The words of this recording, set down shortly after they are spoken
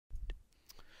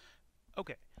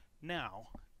Okay, now,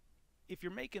 if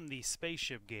you're making the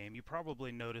spaceship game, you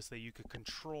probably noticed that you could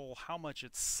control how much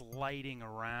it's sliding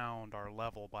around our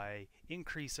level by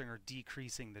increasing or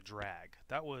decreasing the drag.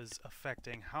 That was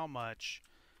affecting how much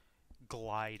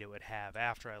glide it would have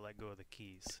after I let go of the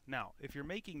keys. Now, if you're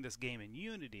making this game in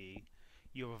Unity,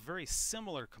 you have a very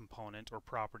similar component or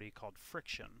property called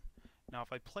friction. Now,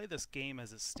 if I play this game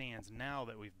as it stands now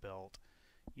that we've built,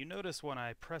 you notice when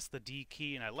I press the D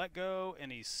key and I let go,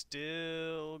 and he's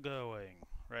still going,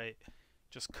 right?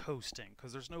 Just coasting,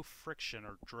 because there's no friction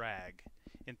or drag.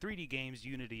 In 3D games,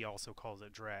 Unity also calls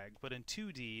it drag, but in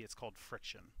 2D, it's called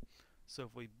friction. So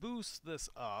if we boost this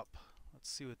up, let's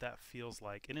see what that feels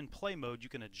like. And in play mode, you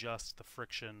can adjust the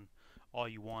friction all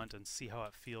you want and see how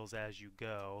it feels as you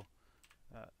go.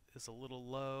 It's a little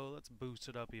low. Let's boost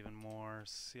it up even more.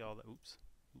 See all that. Oops.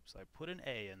 I put an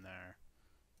A in there.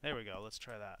 There we go. Let's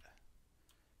try that.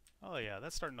 Oh yeah,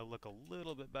 that's starting to look a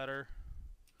little bit better.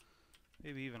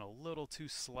 Maybe even a little too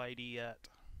slidey yet.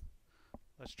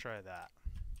 Let's try that.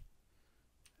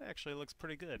 It actually looks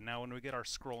pretty good. Now when we get our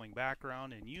scrolling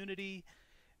background in Unity,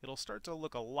 it'll start to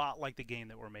look a lot like the game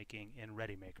that we're making in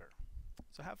ReadyMaker.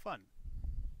 So have fun.